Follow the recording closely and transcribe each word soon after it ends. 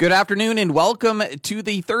Good afternoon and welcome to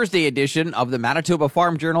the Thursday edition of the Manitoba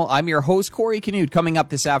Farm Journal. I'm your host, Corey Canute. Coming up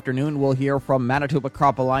this afternoon, we'll hear from Manitoba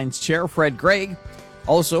Crop Alliance Chair Fred Gregg.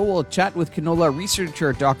 Also, we'll chat with canola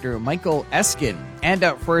researcher Dr. Michael Eskin. And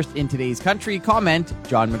up first in today's country comment,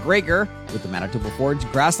 John McGregor with the Manitoba Forage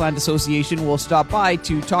Grassland Association will stop by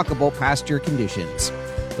to talk about pasture conditions.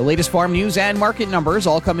 The latest farm news and market numbers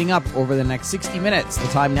all coming up over the next 60 minutes. The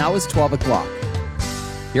time now is 12 o'clock.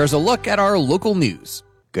 Here's a look at our local news.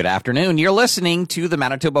 Good afternoon. You're listening to the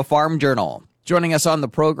Manitoba Farm Journal. Joining us on the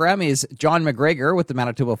program is John McGregor with the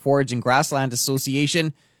Manitoba Forage and Grassland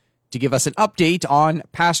Association to give us an update on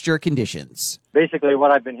pasture conditions. Basically,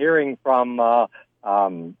 what I've been hearing from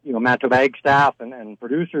Manitoba Ag staff and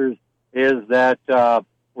producers is that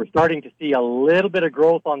we're starting to see a little bit of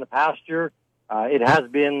growth on the pasture. It has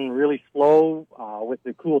been really slow with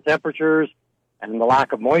the cool temperatures and the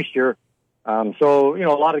lack of moisture. So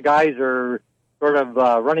a lot of guys are sort of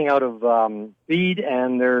running out of feed,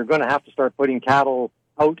 and they're going to have to start putting cattle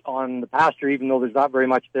out on the pasture, even though there's not very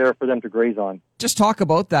much there for them to graze on. Just talk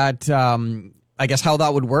about that, I guess, how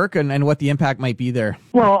that would work and what the impact might be there.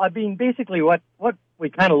 Well, I mean, basically what we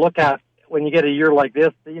kind of look at when you get a year like this,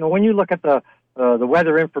 when you look at the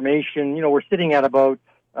weather information, we're sitting at about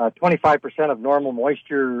 25% of normal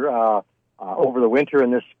moisture over the winter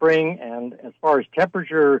and this spring. And as far as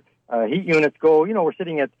temperature heat units go, we're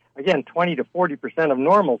sitting at, again, 20 to 40% of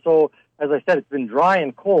normal. So, as I said, it's been dry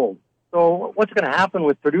and cold. So what's going to happen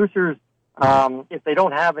with producers if they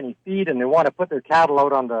don't have any feed and they want to put their cattle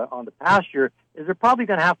out on the pasture is they're probably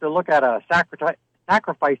going to have to look at a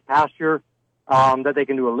sacrifice pasture that they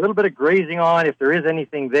can do a little bit of grazing on if there is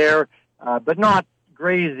anything there, but not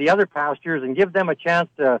graze the other pastures and give them a chance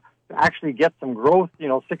to actually get some growth,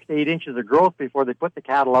 6 to 8 inches of growth before they put the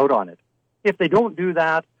cattle out on it. If they don't do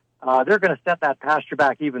that, they're going to set that pasture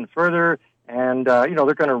back even further, and,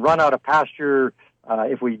 they're going to run out of pasture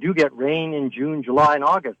if we do get rain in June, July, and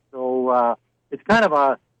August. So it's kind of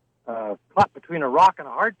a caught between a rock and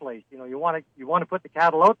a hard place. You want to put the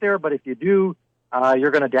cattle out there, but if you do,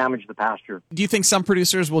 you're going to damage the pasture. Do you think some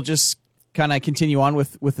producers will just kind of continue on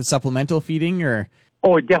with the supplemental feeding, or?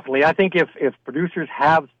 Oh, definitely. I think if producers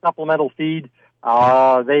have supplemental feed,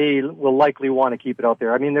 they will likely want to keep it out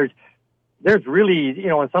there. I mean, there's really,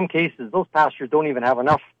 in some cases, those pastures don't even have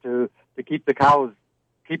enough to keep the cows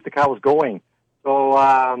going. So,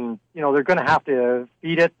 they're going to have to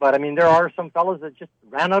feed it. But, I mean, there are some fellows that just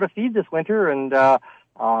ran out of feed this winter, and,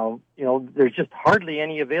 there's just hardly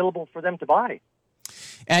any available for them to buy.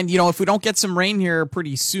 And, if we don't get some rain here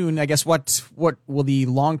pretty soon, I guess what will the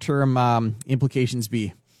long-term implications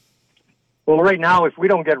be? Well, right now, if we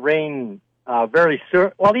don't get rain very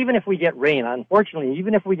soon, well, even if we get rain, unfortunately,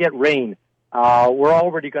 we're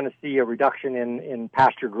already going to see a reduction in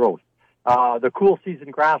pasture growth. The cool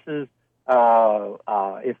season grasses,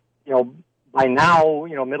 if by now,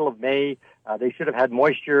 middle of May, they should have had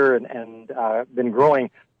moisture and been growing.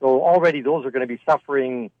 So already those are going to be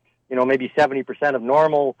suffering, maybe 70% of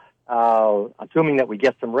normal, assuming that we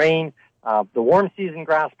get some rain. The warm season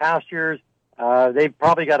grass pastures, they've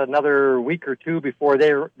probably got another week or two before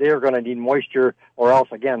they're going to need moisture, or else,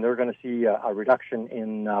 again, they're going to see a reduction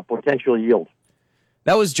in potential yield.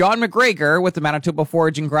 That was John McGregor with the Manitoba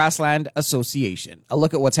Forage and Grassland Association. A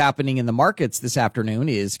look at what's happening in the markets this afternoon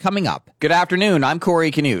is coming up. Good afternoon, I'm Corey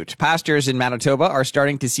Canute. Pastures in Manitoba are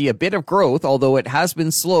starting to see a bit of growth, although it has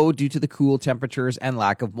been slow due to the cool temperatures and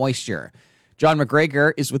lack of moisture. John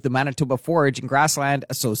McGregor is with the Manitoba Forage and Grassland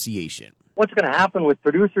Association. What's going to happen with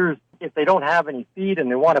producers if they don't have any feed and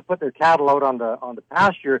they want to put their cattle out on the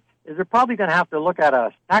pasture is they're probably going to have to look at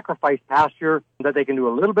a sacrifice pasture that they can do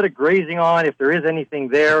a little bit of grazing on if there is anything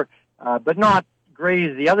there, but not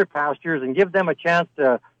graze the other pastures and give them a chance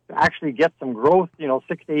to actually get some growth, 6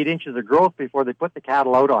 to 8 inches of growth before they put the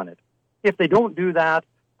cattle out on it. If they don't do that,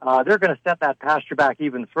 they're going to set that pasture back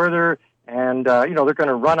even further, and, they're going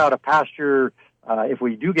to run out of pasture if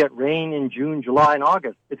we do get rain in June, July, and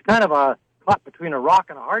August. It's kind of a caught between a rock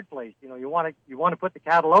and a hard place. You want to put the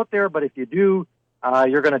cattle out there, but if you do,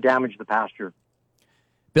 you're going to damage the pasture.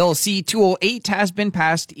 Bill C-208 has been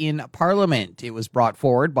passed in Parliament. It was brought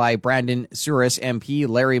forward by Brandon Souris MP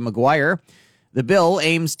Larry Maguire. The bill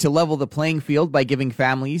aims to level the playing field by giving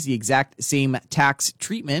families the exact same tax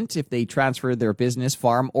treatment if they transfer their business,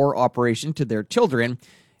 farm, or operation to their children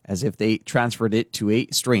as if they transferred it to a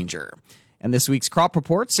stranger. And this week's crop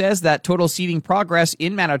report says that total seeding progress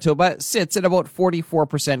in Manitoba sits at about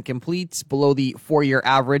 44% complete, below the 4-year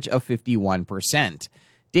average of 51%.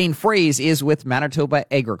 Dane Fraze is with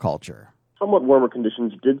Manitoba Agriculture. Somewhat warmer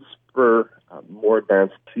conditions did spur more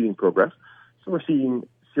advanced seeding progress. So we're seeing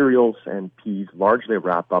cereals and peas largely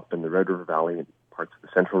wrap up in the Red River Valley and parts of the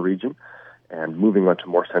central region, and moving on to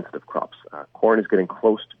more sensitive crops. Corn is getting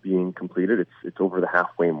close to being completed. It's over the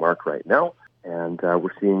halfway mark right now, and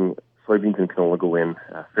we're seeing soybeans and canola go in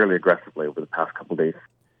fairly aggressively over the past couple days.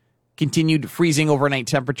 Continued freezing overnight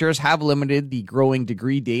temperatures have limited the growing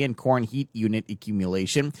degree day and corn heat unit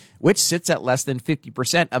accumulation, which sits at less than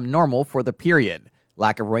 50% of normal for the period.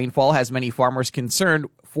 Lack of rainfall has many farmers concerned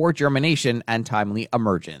for germination and timely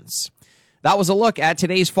emergence. That was a look at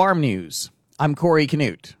today's farm news. I'm Corey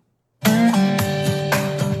Canute.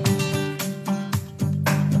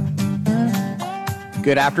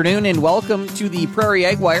 Good afternoon and welcome to the Prairie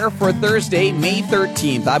Ag Wire for Thursday, May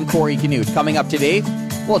 13th. I'm Corey Canute. Coming up today,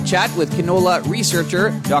 we'll chat with canola researcher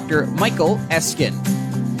Dr. Michael Eskin.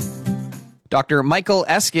 Dr. Michael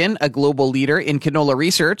Eskin, a global leader in canola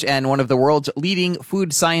research and one of the world's leading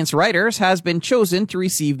food science writers, has been chosen to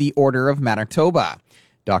receive the Order of Manitoba.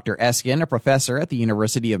 Dr. Eskin, a professor at the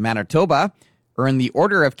University of Manitoba, earned the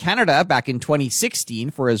Order of Canada back in 2016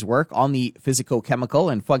 for his work on the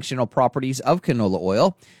physicochemical and functional properties of canola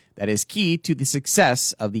oil that is key to the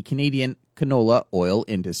success of the Canadian canola oil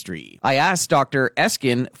industry. I asked Dr.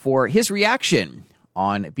 Eskin for his reaction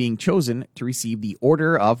on being chosen to receive the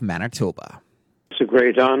Order of Manitoba. It's a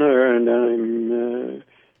great honor, and I'm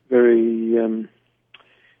very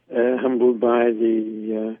humbled by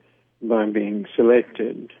being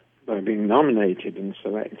selected, by being nominated and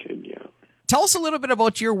selected, yeah. Tell us a little bit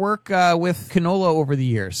about your work with canola over the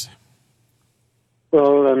years.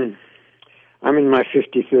 Well, I'm in my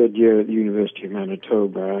 53rd year at the University of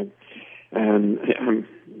Manitoba, and I'm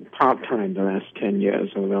part-time the last 10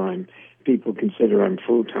 years, although people consider I'm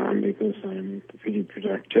full-time because I'm pretty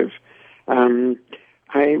productive. When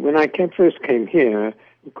I first came here,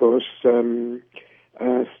 of course,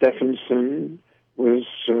 Stephenson was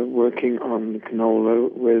working on the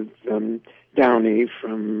canola with Downey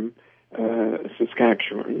from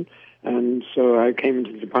Saskatchewan, and so I came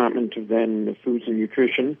into the department of then Foods and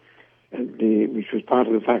Nutrition, which was part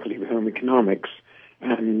of the Faculty of Home Economics,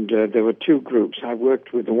 and there were two groups. I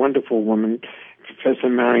worked with a wonderful woman, Professor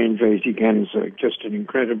Marion Vasey-Genzer, just an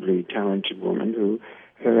incredibly talented woman who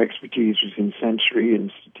her expertise was in sensory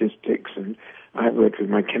and statistics, and I worked with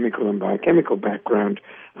my chemical and biochemical background.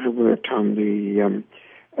 I worked on the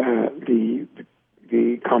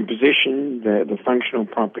composition, the functional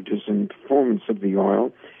properties and performance of the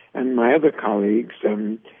oil, and my other colleagues,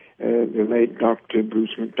 the late Dr.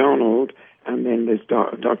 Bruce McDonald, and then there's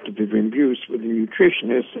Dr. Vivian Bruce, with the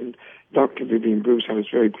nutritionist, and Dr. Vivian Bruce, I was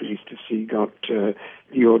very pleased to see, got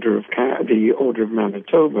the Order of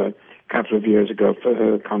Manitoba a couple of years ago for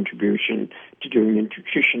her contribution to doing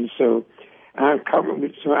nutrition. So our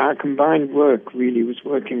combined work really was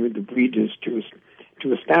working with the breeders to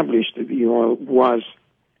establish that the oil was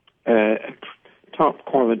a top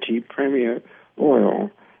quality premier oil,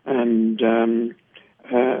 and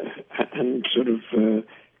sort of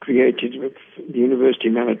created the University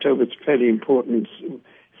of Manitoba. It's a fairly important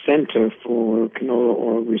center for canola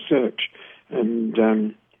oil research, and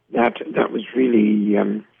that was really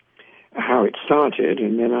how it started.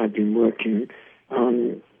 And then I've been working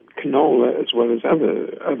on canola as well as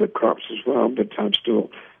other crops as well, but I'm still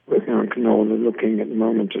working on canola, looking at the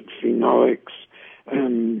moment at phenolics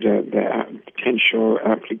and their potential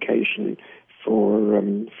application for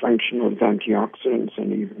functional antioxidants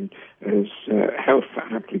and even as health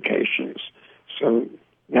applications. So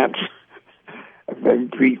that's a very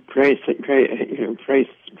brief précis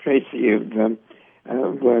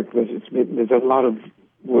of work. There's a lot of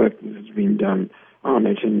work that has been done on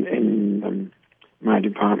it in my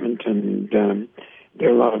department, and there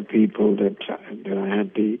are a lot of people that I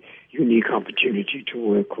had the unique opportunity to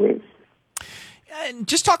work with. And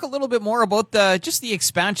just talk a little bit more about the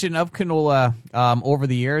expansion of canola over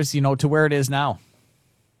the years, to where it is now.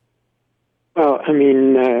 Well, I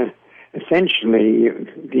mean, essentially,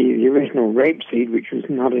 the original rapeseed, which was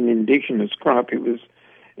not an indigenous crop, from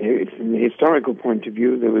the historical point of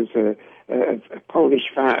view, there was a Polish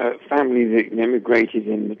family that immigrated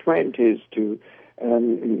in the 20s to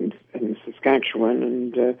in Saskatchewan,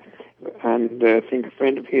 and I think a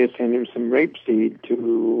friend of his sent him some rapeseed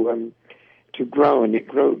to grow, and it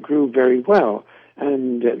grew very well.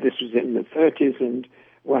 And this was in the 30s, and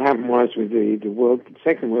what happened was with the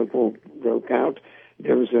Second World War broke out,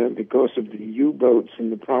 there was because of the U-boats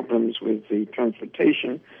and the problems with the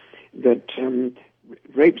transportation, that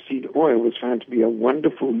rapeseed oil was found to be a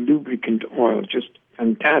wonderful lubricant oil, just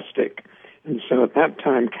fantastic. And so at that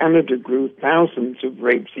time, Canada grew thousands of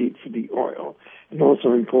rapeseed for the oil, and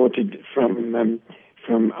also imported from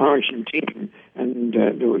Argentina, and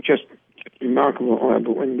there were just remarkable oil.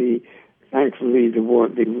 But thankfully the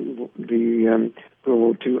World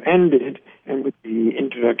War II ended, and with the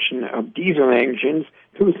introduction of diesel engines,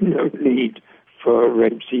 there was no need for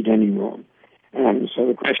rapeseed anymore. And so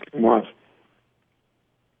the question was,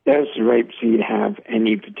 does the rapeseed have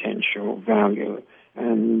any potential value?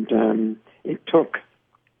 And it took,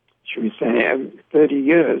 should we say, 30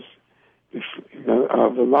 years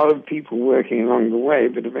of a lot of people working along the way,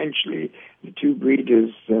 but eventually the two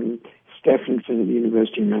breeders, Stephenson at the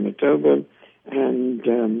University of Manitoba and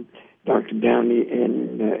Dr. Downey,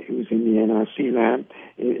 who was in the NRC lab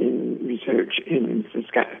in research in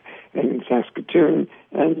Saskatoon,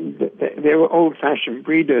 and they were old-fashioned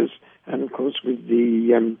breeders. And of course, with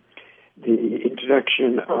the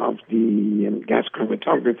introduction of the gas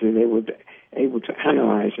chromatography, they were able to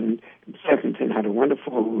analyze. And Stephenson had a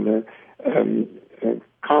wonderful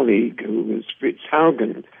colleague who was Fritz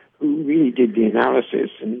Haugen, who really did the analysis.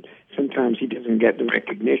 And sometimes he doesn't get the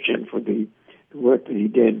recognition for the work that he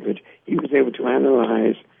did, but he was able to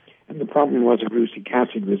analyze. And the problem was erucic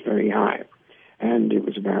acid was very high, and it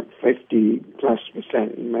was about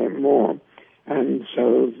 50+% more. And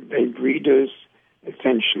so the breeders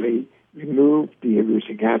essentially removed the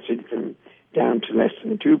erucic acid from down to less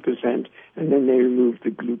than 2%, and then they removed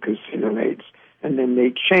the glucosinolates, and then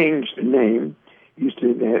they changed the name.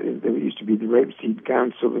 There used to be the Rapeseed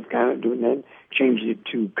Council of Canada, and then changed it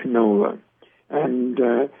to canola. And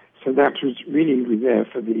so that was really there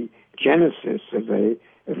for the genesis of a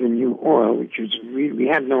new oil, which was really, we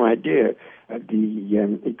had no idea of the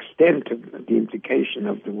extent of the implication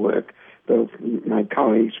of the work. Both my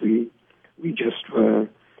colleagues, we just were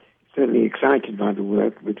certainly excited by the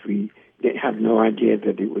work, but we had no idea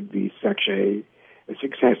that it would be such a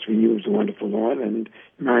success. We knew it was a wonderful oil, and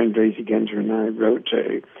Marion Brazy-Genzer and I were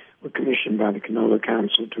commissioned by the Canola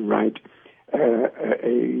Council to write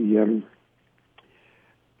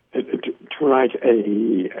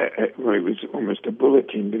well, it was almost a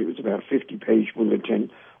bulletin, but it was about a 50-page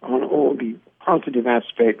bulletin on all the positive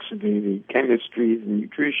aspects of the chemistry, the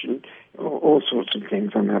nutrition, all sorts of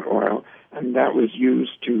things on that oil. And that was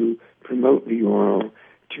used to promote the oil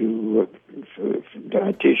for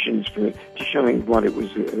dietitians, to showing what it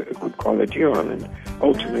was a good quality oil. And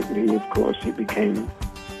ultimately, of course, it became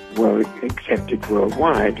well accepted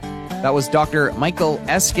worldwide. That was Dr. Michael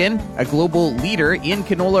Eskin, a global leader in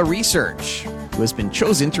canola research, who has been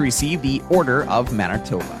chosen to receive the Order of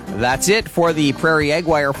Manitoba. That's it for the Prairie Ag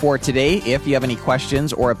Wire for today. If you have any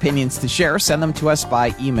questions or opinions to share, send them to us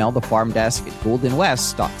by email,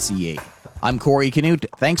 thefarmdesk@goldenwest.ca. I'm Corey Canute.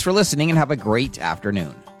 Thanks for listening and have a great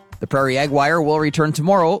afternoon. The Prairie Ag Wire will return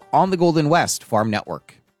tomorrow on the Golden West Farm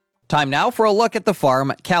Network. Time now for a look at the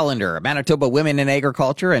farm calendar. Manitoba Women in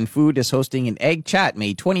Agriculture and Food is hosting an Ag Chat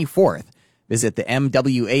May 24th. Visit the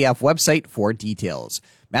MWAF website for details.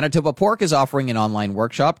 Manitoba Pork is offering an online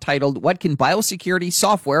workshop titled What Can Biosecurity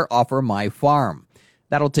Software Offer My Farm?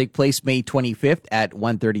 That'll take place May 25th at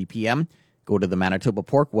 1:30 p.m. Go to the Manitoba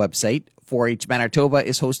Pork website. 4-H Manitoba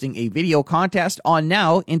is hosting a video contest on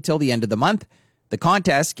now until the end of the month. The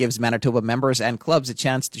contest gives Manitoba members and clubs a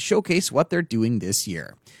chance to showcase what they're doing this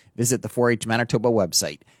year. Visit the 4-H Manitoba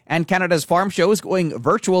website. And Canada's Farm Show is going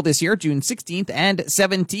virtual this year, June 16th and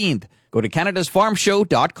 17th. Go to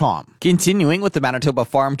canadasfarmshow.com. Continuing with the Manitoba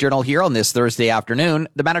Farm Journal here on this Thursday afternoon,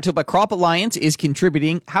 the Manitoba Crop Alliance is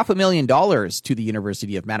contributing $500,000 to the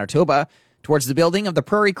University of Manitoba towards the building of the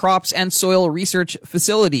Prairie Crops and Soil Research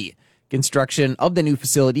Facility. Construction of the new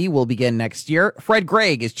facility will begin next year. Fred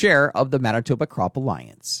Gregg is chair of the Manitoba Crop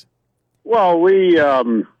Alliance. Well, we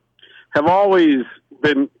have always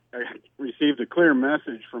received a clear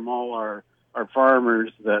message from all our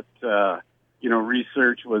farmers that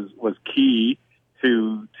research was key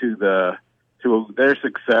to their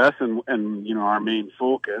success, and our main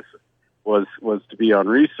focus was to be on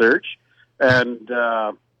research. And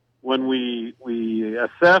when we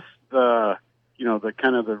assessed the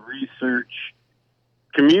kind of the research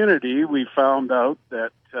community, we found out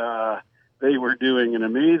that they were doing an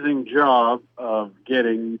amazing job of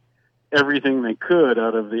getting everything they could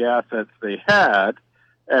out of the assets they had.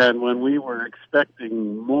 And when we were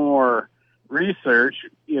expecting more research,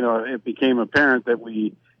 it became apparent that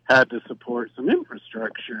we had to support some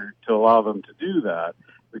infrastructure to allow them to do that,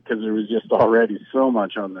 because there was just already so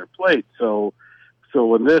much on their plate. So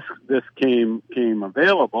when this came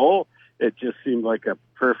available, it just seemed like a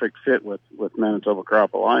perfect fit with Manitoba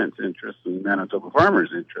Crop Alliance interests and Manitoba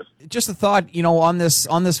farmers' interests. Just a thought, on this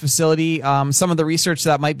facility, some of the research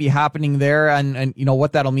that might be happening there, and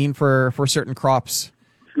what that'll mean for certain crops.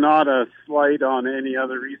 It's not a slight on any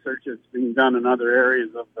other research that's being done in other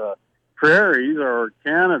areas of the prairies or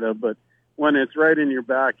Canada, but when it's right in your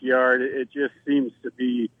backyard, it just seems to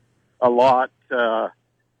be a lot,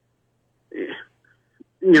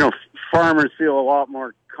 farmers feel a lot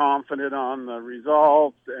more confident on the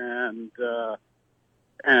results and the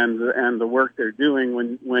work they're doing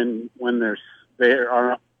when they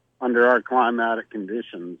are under our climatic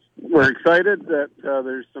conditions. We're excited that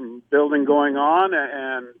there's some building going on,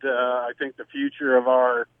 and I think the future of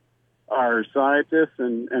our scientists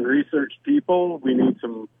and research people, we need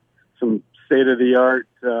some state-of-the-art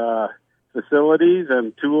facilities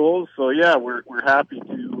and tools. So yeah, we're happy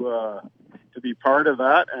to be part of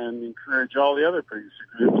that and encourage all the other producer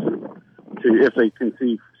groups to, if they can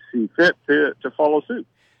see fit, to follow suit.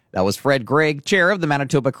 That was Fred Gregg, chair of the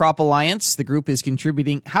Manitoba Crop Alliance. The group is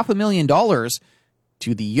contributing $500,000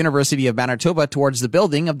 to the University of Manitoba towards the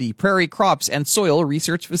building of the Prairie Crops and Soil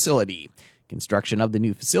Research Facility. Construction of the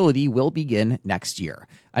new facility will begin next year.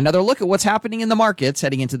 Another look at what's happening in the markets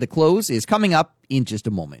heading into the close is coming up in just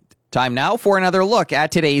a moment. Time now for another look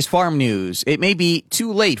at today's farm news. It may be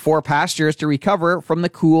too late for pastures to recover from the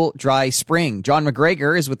cool, dry spring. John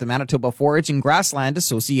McGregor is with the Manitoba Forage and Grassland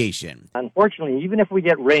Association. Unfortunately, even if we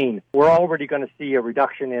get rain, we're already going to see a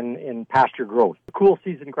reduction in pasture growth. Cool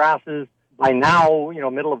season grasses, by now,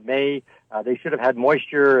 middle of May, they should have had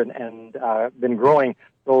moisture and been growing.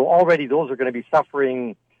 So already those are going to be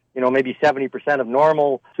suffering, maybe 70% of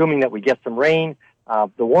normal, assuming that we get some rain.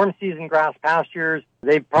 The warm season grass pastures,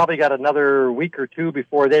 they've probably got another week or two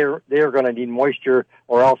before they're going to need moisture,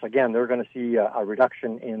 or else, again, they're going to see a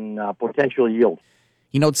reduction in potential yield.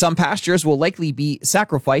 He notes some pastures will likely be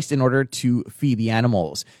sacrificed in order to feed the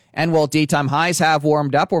animals. And while daytime highs have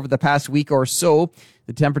warmed up over the past week or so,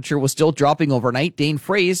 the temperature was still dropping overnight. Dane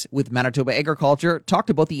Fraze with Manitoba Agriculture talked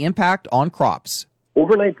about the impact on crops.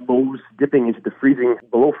 Overnight lows dipping into the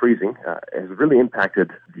below freezing, has really impacted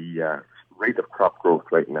the rate of crop growth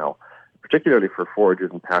right now, particularly for forages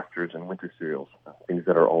and pastures and winter cereals, things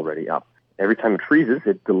that are already up. Every time it freezes,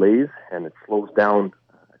 it delays and it slows down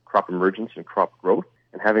crop emergence and crop growth.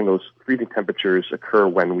 And having those freezing temperatures occur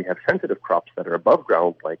when we have sensitive crops that are above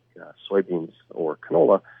ground, like soybeans or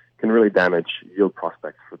canola, can really damage yield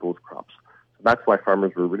prospects for those crops. So that's why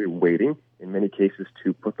farmers were really waiting, in many cases,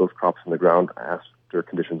 to put those crops in the ground after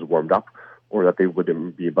conditions warmed up, or that they would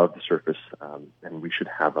be above the surface, and we should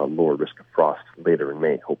have a lower risk of frost later in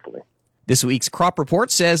May, hopefully. This week's crop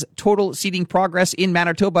report says total seeding progress in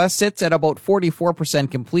Manitoba sits at about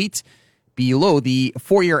 44% complete, below the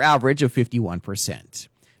 4-year average of 51%.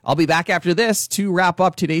 I'll be back after this to wrap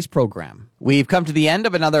up today's program. We've come to the end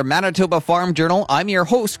of another Manitoba Farm Journal. I'm your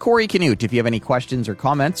host, Corey Canute. If you have any questions or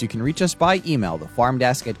comments, you can reach us by email,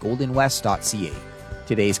 thefarmdesk@goldenwest.ca.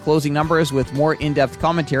 Today's closing numbers with more in-depth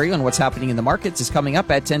commentary on what's happening in the markets is coming up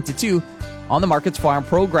at 10 to 2 on the Markets Farm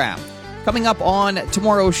program. Coming up on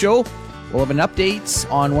tomorrow's show, we'll have an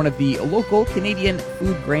update on one of the local Canadian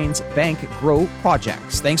Food Grains Bank Grow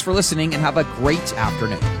projects. Thanks for listening and have a great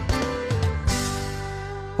afternoon.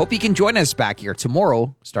 Hope you can join us back here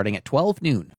tomorrow starting at 12 noon.